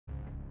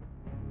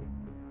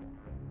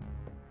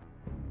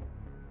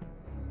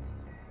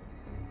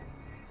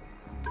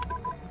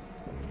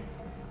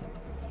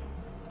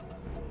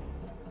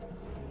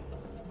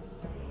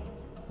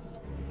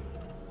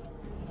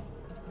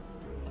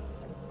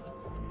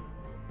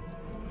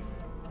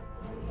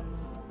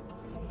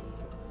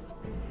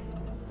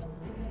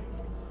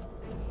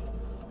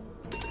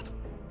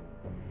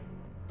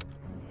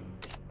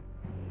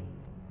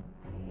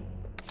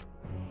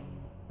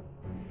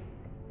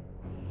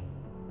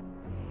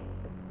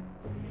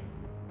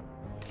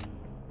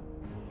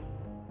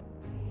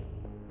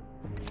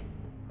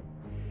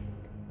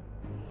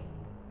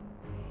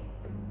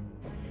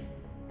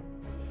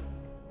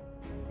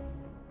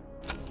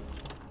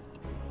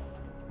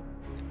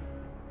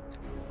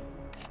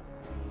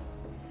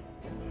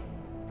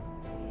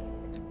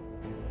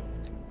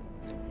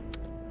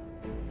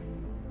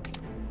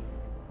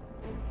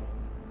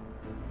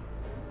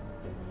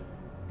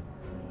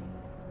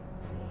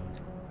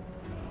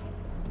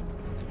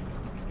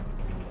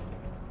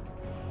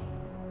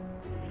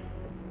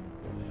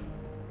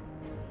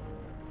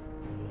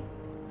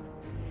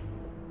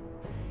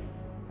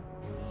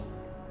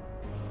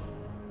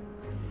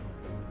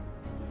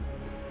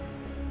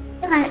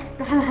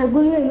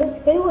هقول لك بس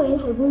كده ولا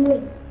هقول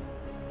لك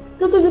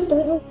كتب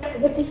الطريقة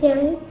كتبت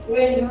يعني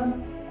وين؟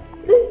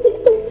 انت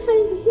كتبت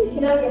حاجة بسيطة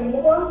هناك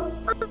الموضوع.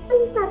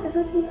 انت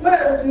اعتقدت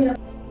بقى هنا.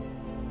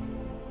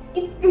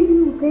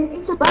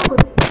 انت بقى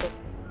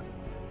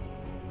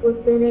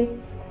قلت لك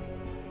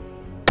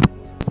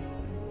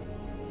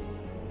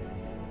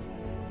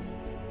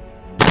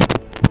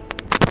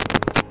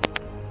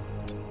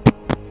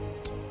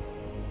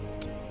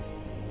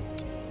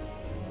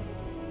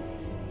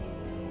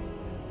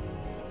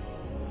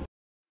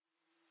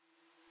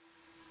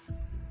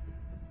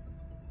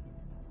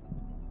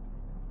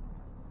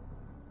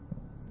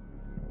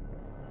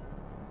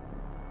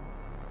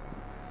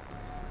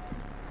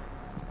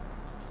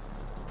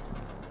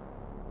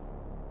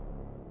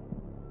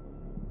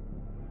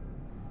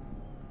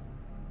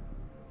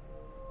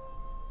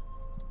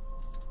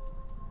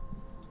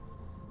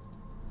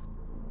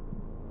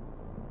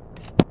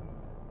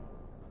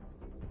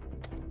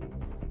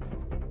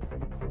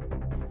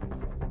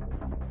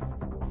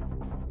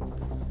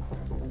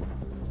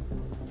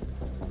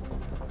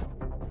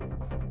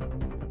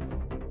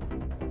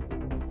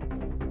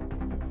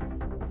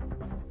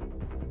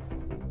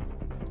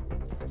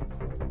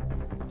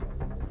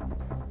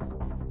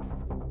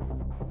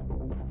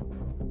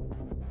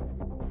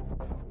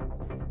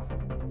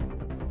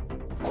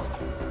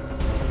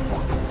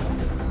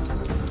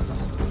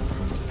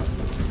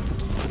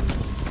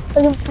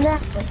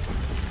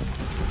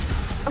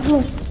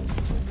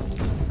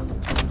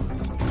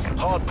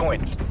Hard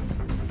point.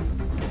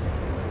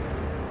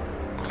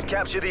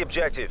 Capture the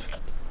objective.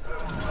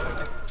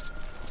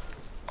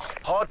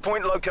 Hard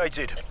point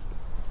located.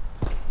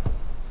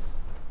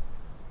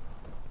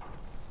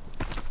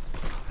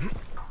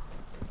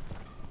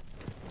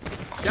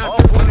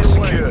 Hard point is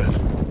secure.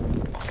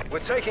 We're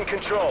taking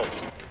control.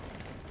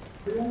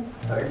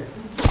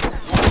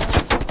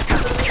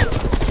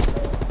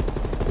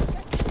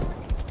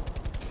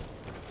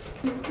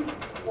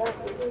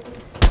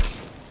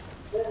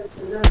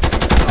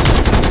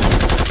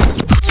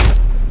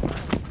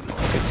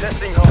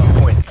 Contesting hard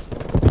point.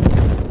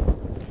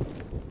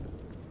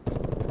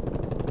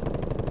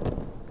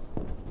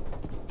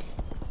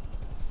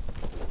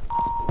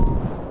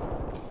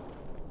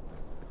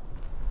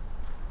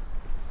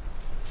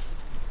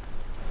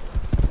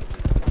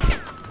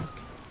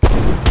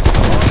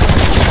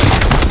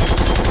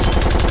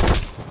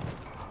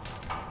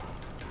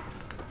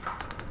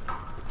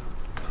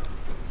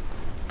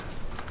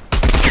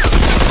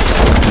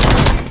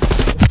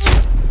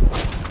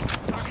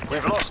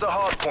 We've lost the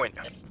hard point.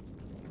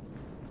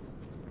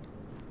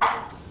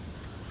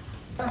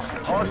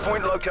 Hard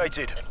point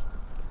located.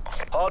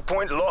 Hard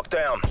point locked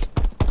down.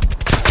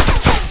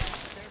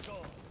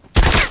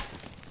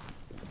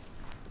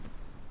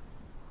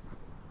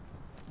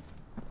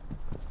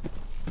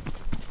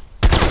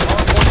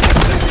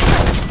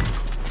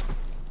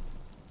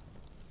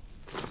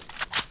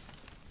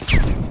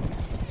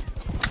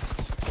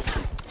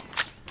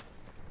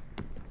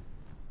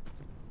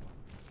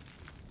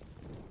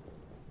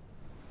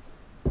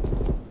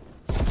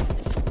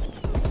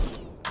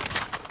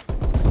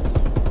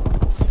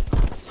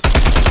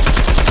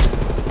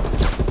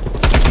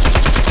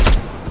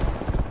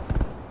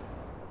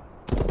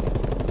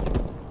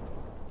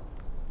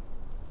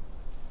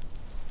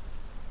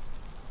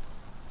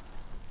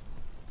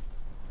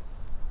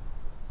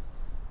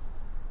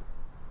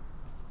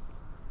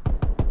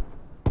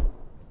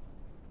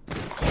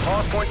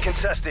 Hard point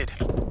contested.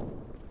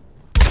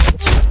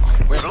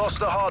 We've lost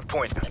the hard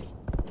point.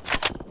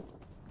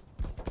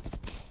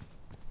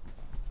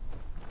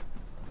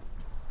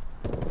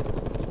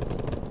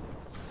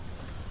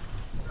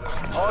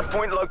 Hard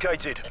point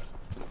located.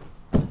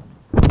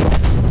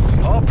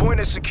 Hard point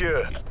is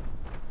secure.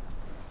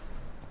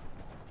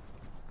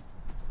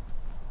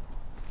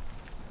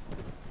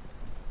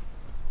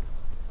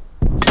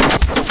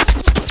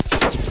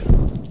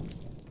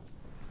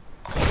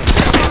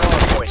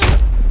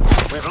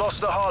 We've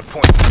lost the hard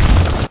point.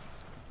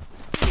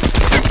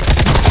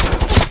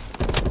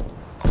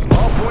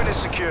 Hard point is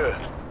secure.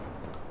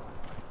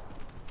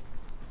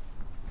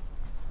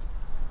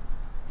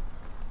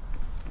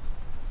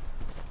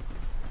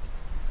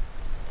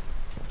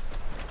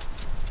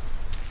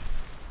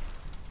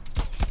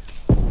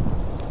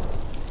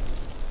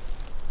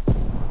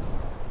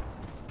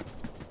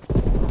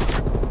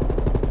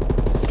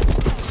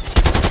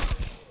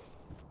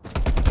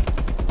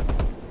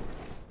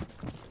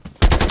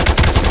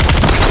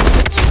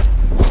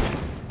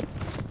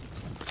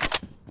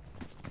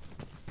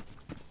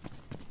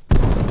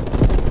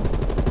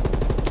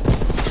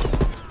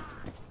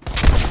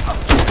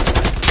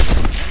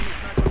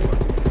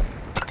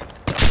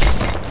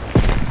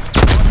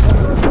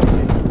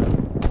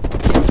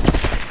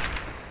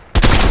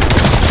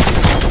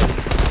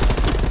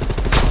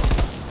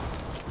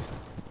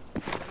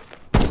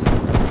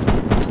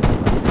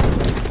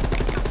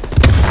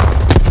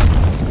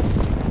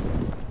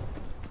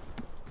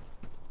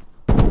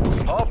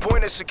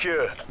 Point is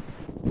secure.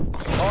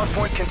 Hard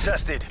point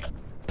contested.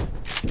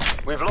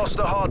 We've lost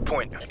the hard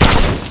point.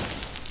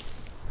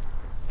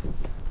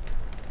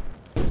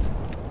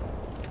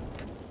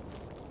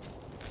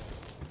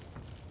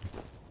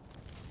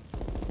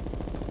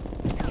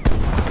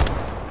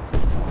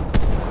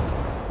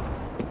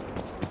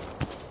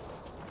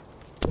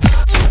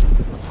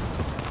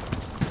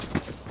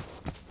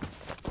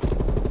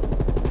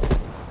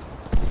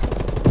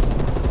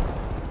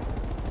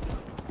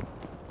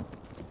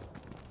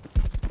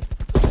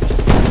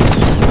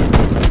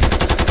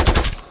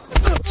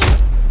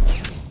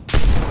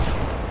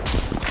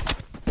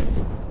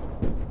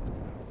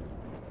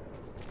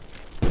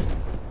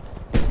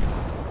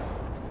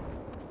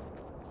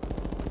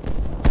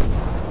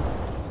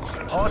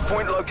 Hard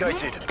point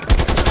located.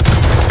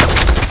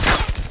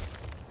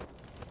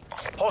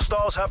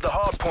 Hostiles have the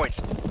hard point.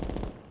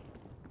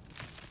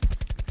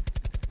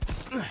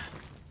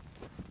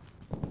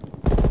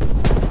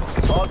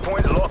 Hard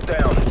point locked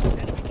down.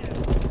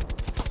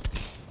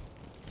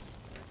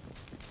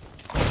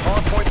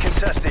 Hard point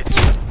contested.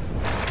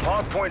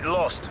 Hard point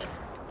lost.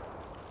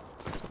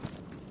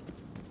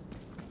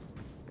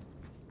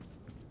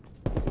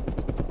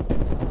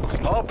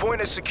 Hard point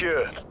is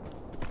secure.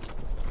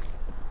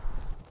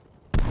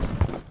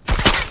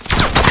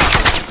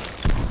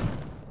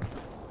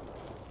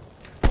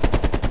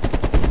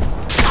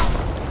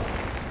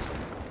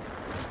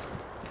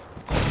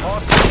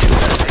 Hard point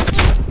contested.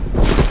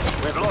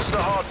 We've lost the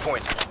hard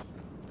point.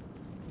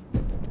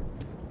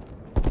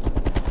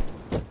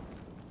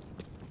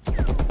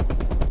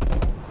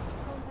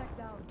 Contact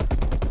down.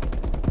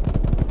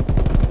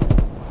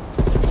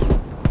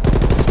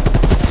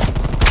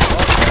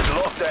 Hard point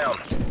locked down.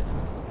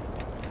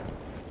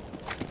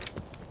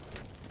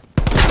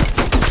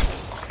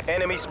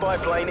 Enemy spy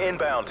plane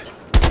inbound.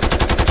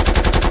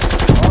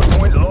 Hard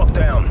point locked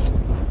down.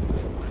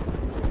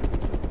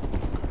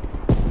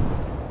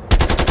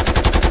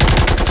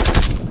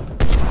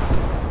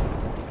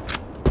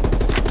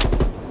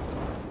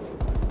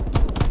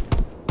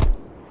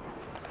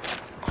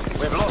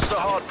 We've lost the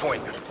hard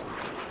point.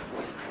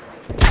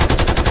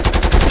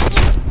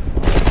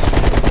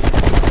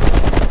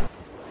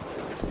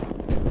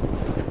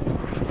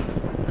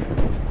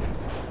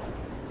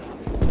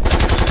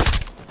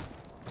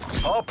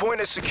 Hard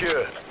point is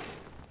secure.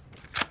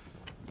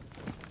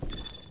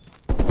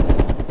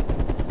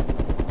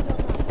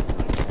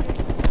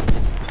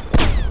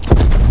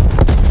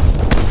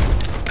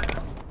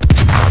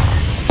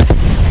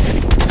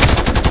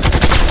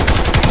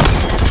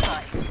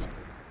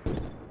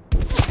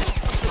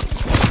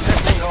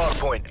 Testing hard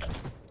point.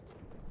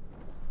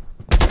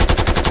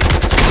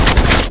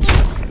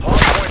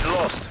 Hard point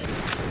lost.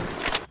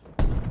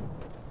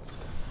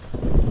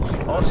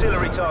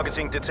 Artillery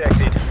targeting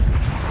detected.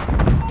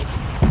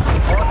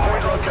 Hard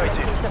point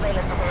located.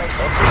 Surveillance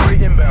operation.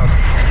 Artillery inbound.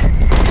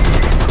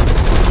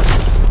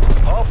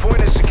 Hard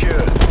point is secure. Keep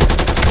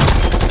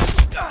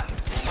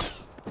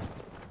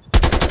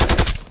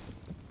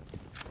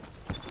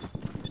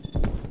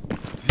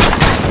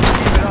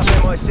it up,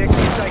 MI6,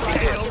 you're taking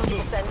this.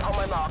 70% on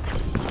my mark.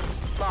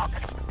 Mark.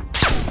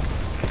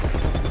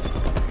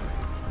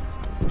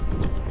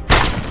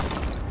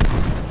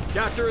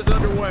 Capture is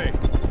underway.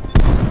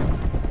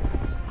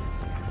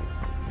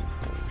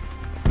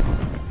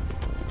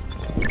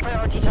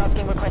 Priority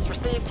tasking request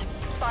received.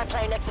 Spy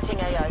plane exiting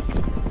AO.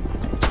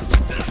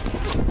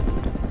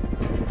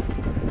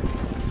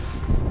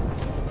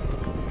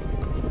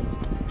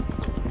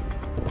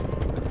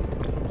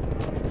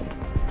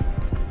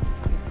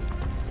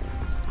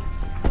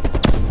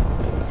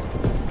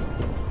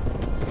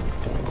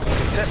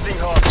 Contesting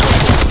hard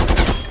point.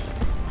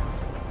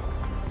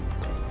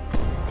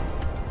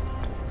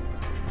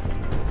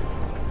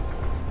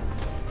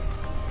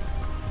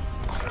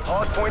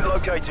 Hard point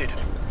located.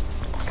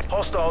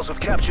 Hostiles have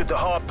captured the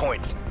hard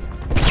point.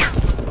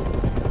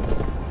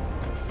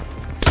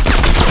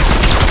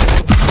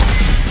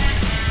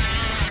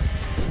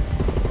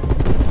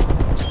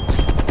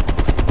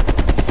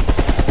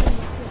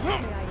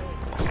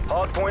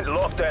 Hard point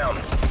locked down.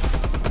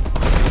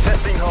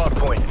 Contesting hard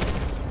point.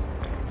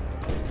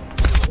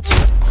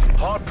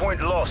 Hard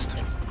point lost.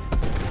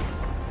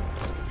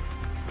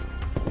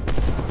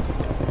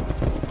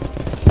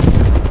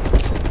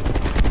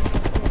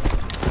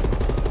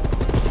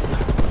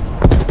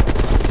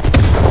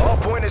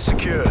 Hard point is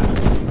secure.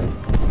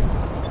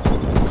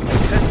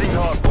 Contesting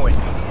hard point.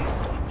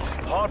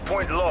 Hard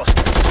point lost.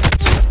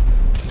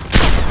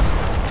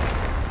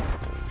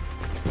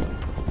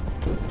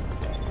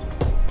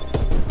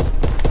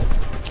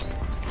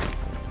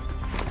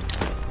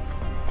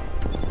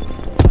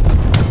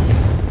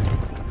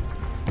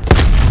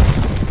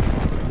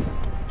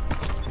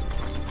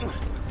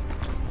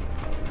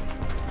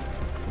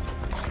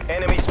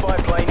 Enemy spy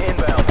plane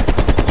inbound.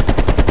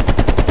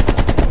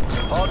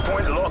 Hard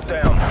point locked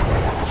down.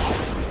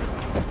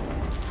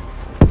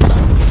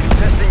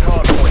 Contesting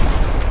hard point.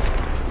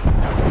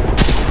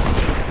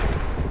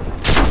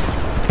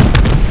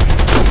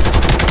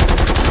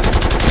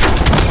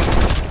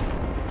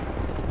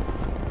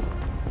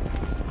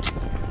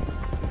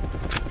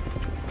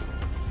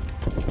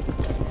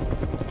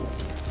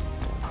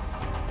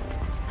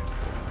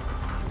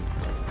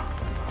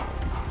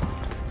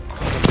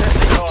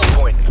 Contesting hard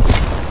point.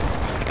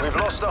 We've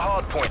lost the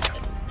hard point.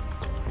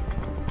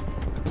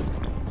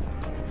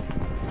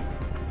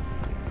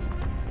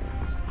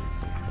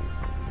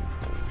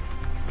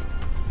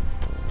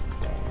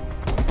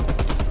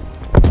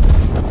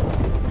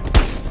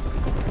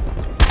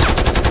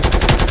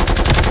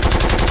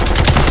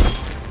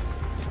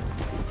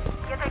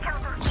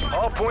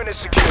 Hard point is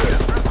secure.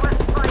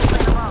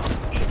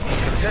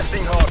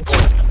 Contesting hard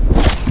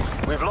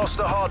point. We've lost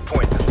the hard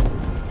point.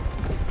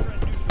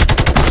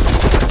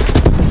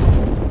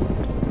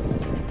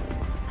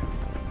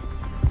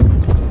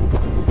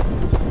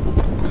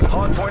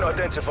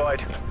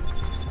 identified.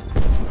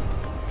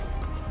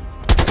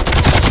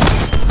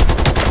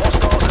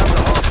 Hostiles have the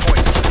hard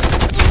point.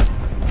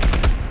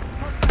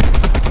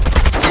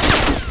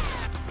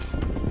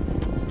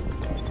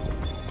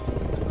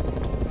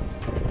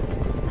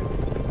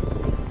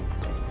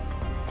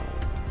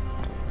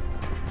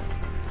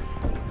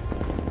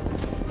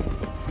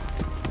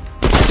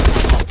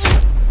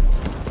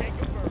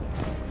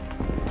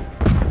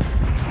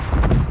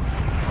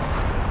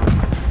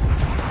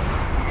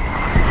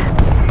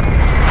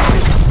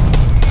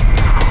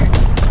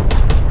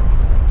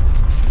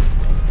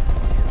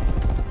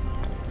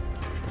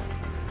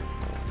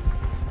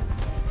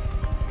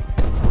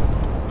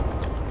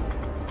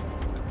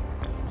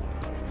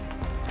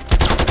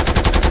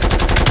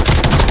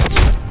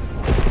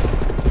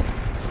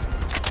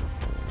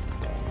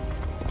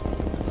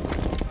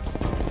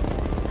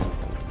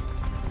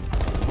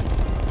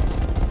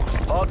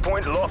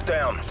 Hardpoint locked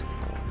down.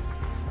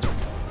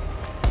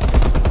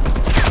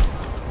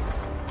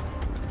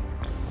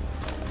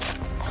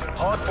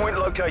 Hardpoint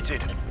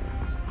located.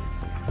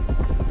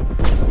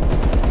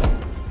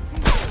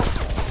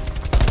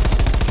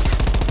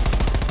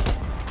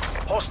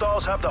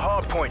 Hostiles have the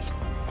hardpoint.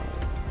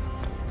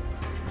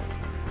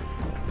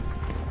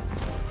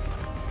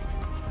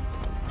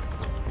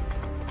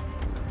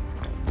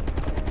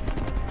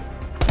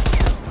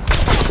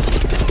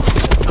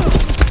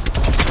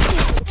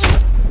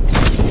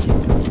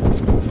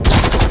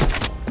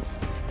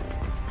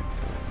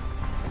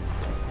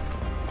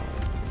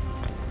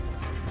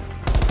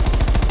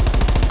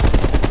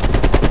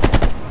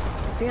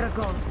 They're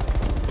gone.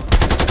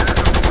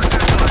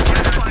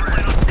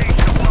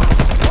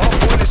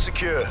 Hardpoint is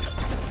secure.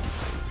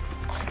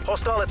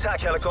 Hostile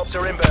attack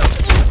helicopter inbound.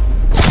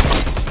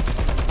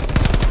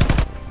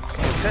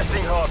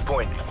 Contesting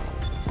hardpoint.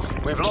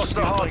 We've lost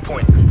the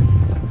hardpoint.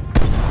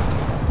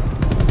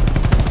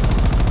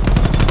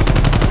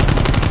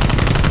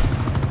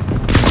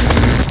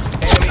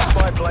 Enemy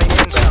spy plane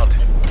inbound.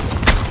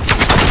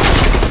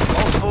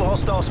 Multiple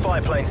hostile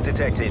spy planes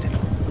detected.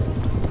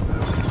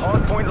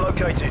 Hardpoint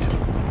located.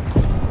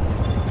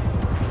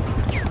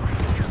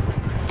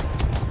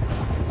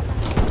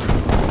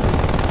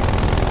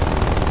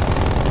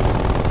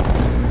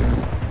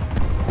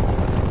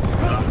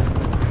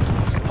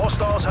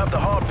 Hostiles have the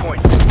hard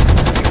point.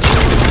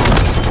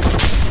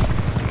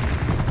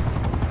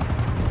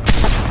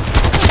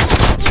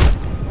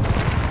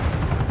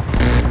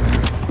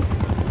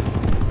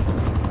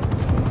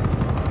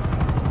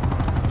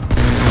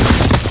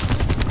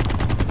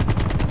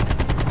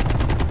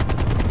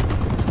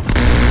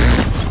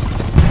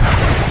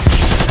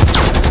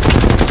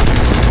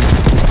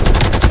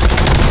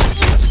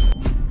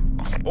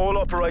 All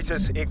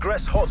operators,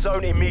 egress hot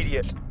zone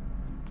immediate.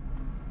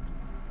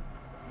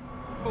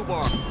 Move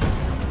on.